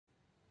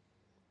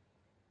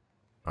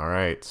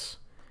Alright.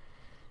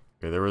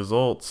 Here are the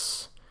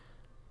results.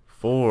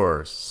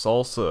 For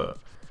Salsa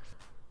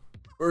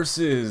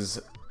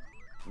versus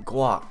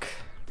Guac.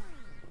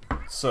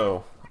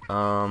 So,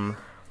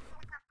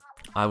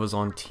 I was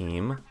on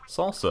Team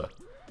Salsa.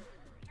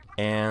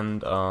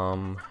 And,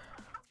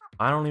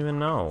 I don't even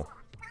know.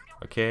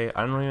 Okay,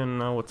 I don't even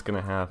know what's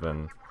gonna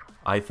happen.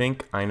 I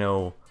think I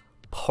know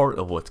part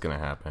of what's gonna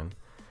happen.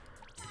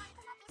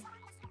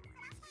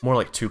 More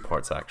like two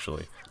parts,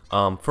 actually.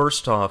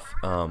 First off,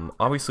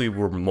 obviously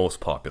we're most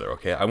popular,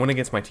 okay? I went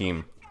against my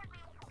team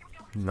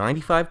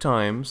 95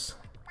 times,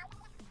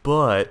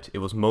 but it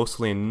was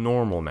mostly in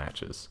normal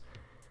matches.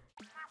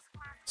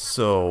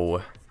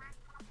 So,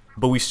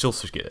 but we still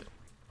should get it,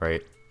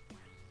 right?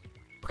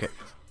 Okay.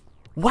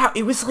 Wow,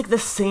 it was like the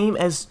same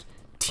as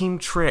Team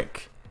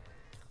Trick.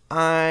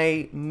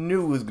 I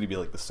knew it was going to be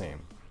like the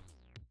same.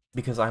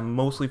 Because I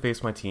mostly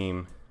face my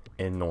team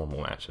in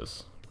normal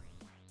matches.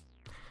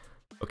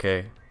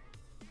 Okay?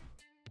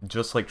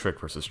 Just like Trick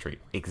versus Treat.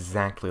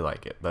 Exactly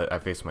like it, but I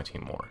face my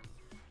team more.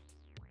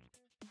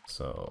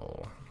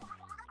 So,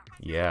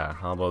 yeah,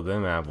 how about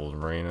them apples,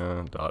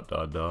 Reina, ...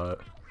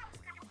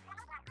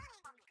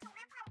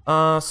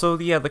 So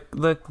yeah,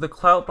 the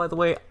clout, by the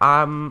way,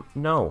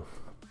 no.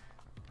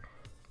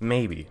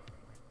 Maybe.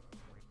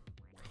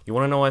 You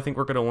wanna know what I think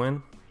we're gonna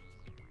win?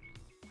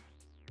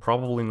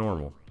 Probably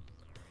normal.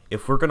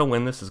 If we're gonna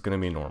win this, it's gonna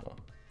be normal.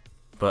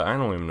 But I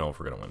don't even know if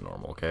we're gonna win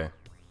normal, okay?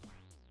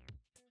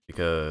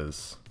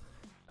 Because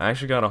I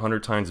actually got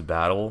 100 times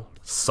battle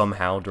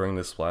somehow during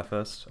this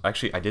Splatfest.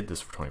 Actually, I did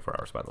this for 24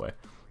 hours, by the way.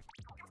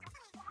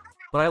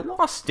 But I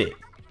lost it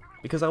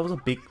because I was a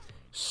big,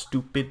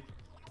 stupid,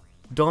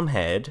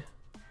 dumbhead.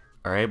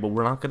 All right, but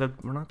we're not gonna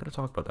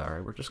talk about that. All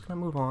right, we're just gonna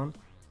move on.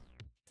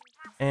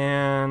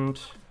 And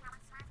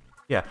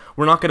yeah,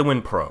 we're not gonna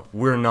win pro.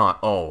 We're not.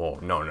 Oh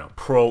no.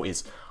 Pro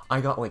is.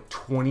 I got like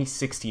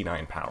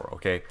 2069 power.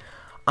 Okay,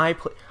 I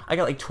got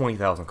like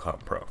 20,000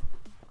 clout pro,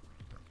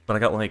 but I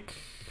got like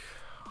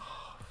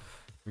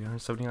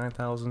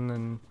 379,000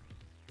 in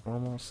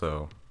normal.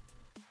 So,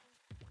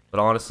 but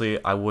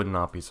honestly, I would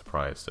not be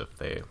surprised if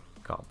they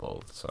got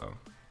both. So.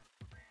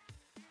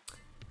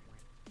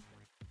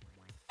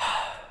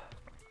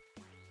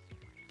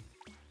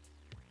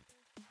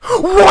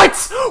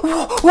 What?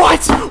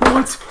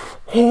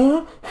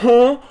 Huh?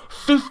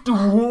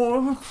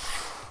 51?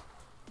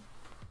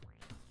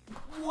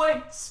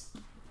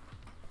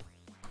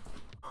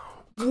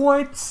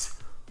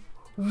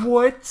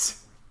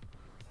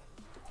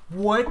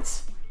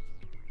 What?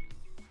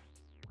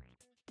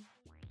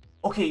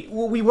 Okay,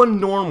 well, we won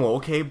normal,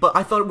 okay? But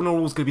I thought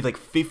normal was gonna be like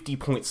 50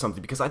 point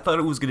something because I thought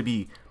it was gonna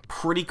be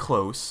pretty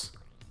close.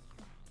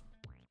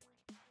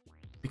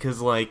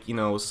 Because, like, you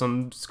know,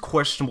 some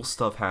questionable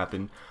stuff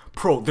happened.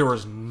 Pro, there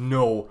was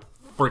no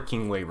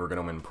freaking way we're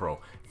gonna win Pro.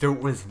 There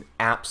was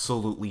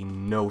absolutely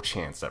no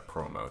chance at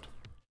Pro mode.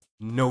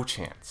 No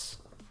chance.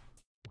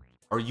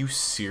 Are you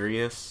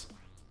serious?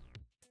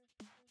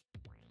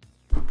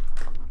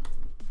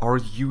 Are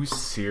you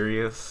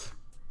serious?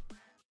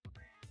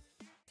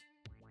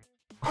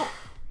 Are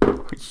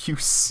you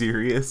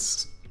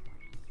serious?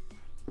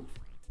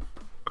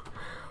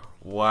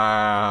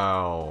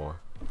 Wow.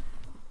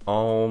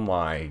 Oh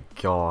my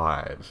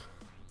god.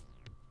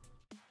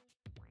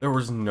 There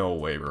was no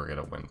way we were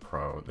gonna win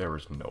pro. There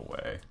was no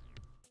way.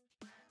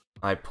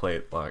 I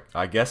played like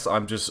I'm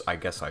just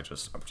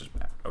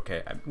bad.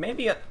 Okay,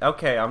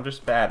 okay, I'm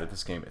just bad at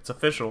this game. It's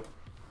official.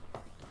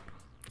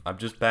 I'm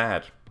just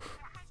bad.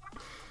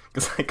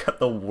 Cause I got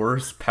the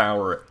worst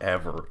power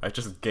ever. I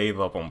just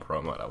gave up on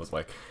pro mode. I was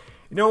like,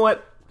 you know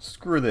what?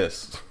 Screw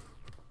this.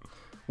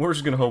 We're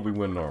just gonna hope we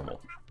win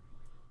normal.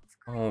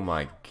 Oh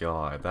my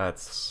god,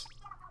 that's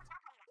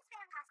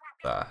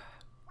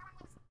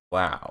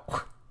wow.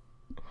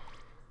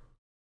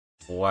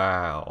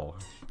 Wow.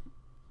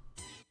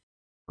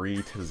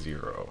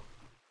 3-0.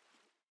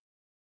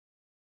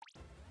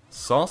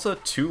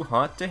 Salsa too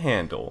hot to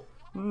handle.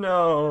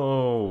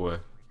 No.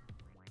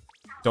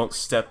 Don't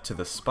step to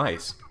the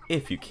spice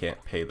if you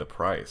can't pay the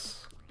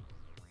price.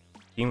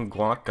 Team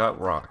Guac got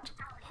rocked.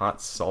 Hot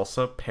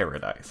salsa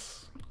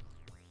paradise.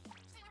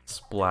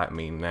 Splat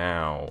me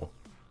now.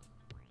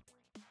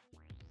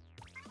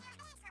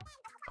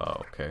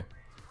 Oh, okay.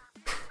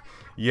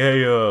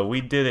 Yeah,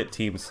 we did it,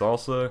 Team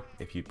Salsa.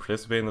 If you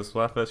participate in the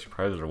Splatfest, your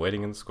prizes are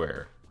waiting in the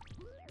square.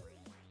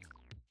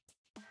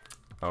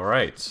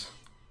 Alright.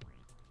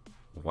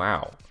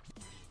 Wow.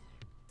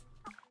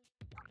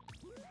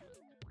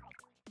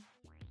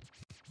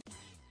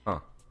 Huh.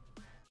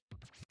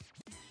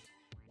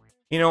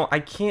 You know, I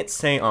can't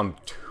say I'm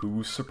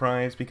too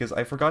surprised because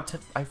I forgot to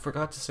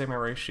say my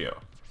ratio.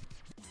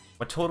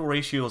 My total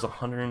ratio is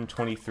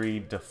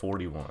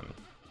 123-41.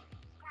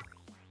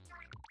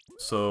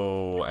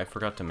 So, I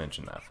forgot to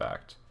mention that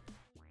fact.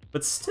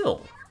 But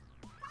still,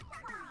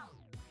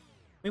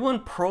 we won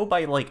pro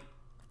by like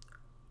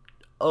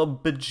a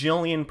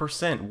bajillion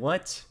 %.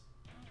 What?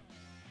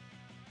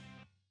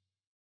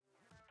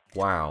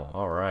 Wow,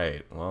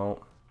 alright,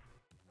 well.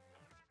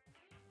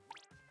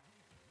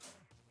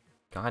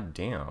 God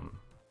damn.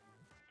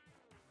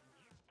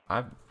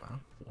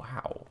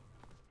 Wow.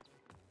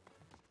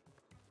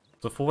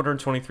 So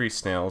 423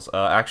 snails.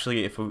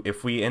 Actually,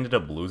 if we ended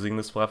up losing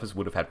this Splatfest,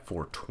 would have had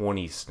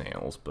 420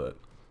 snails, but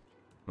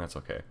that's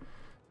okay.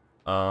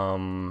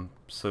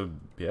 So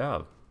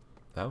yeah,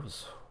 that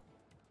was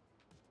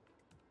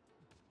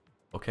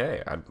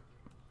okay.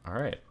 All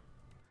right.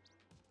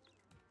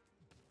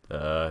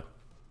 I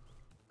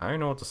don't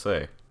know what to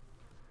say.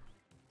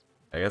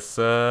 I guess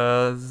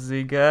see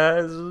you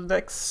guys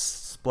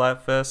next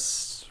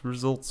Splatfest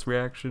results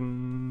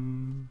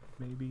reaction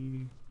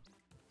maybe.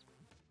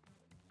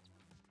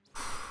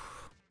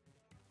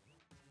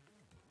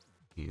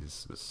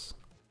 Jesus.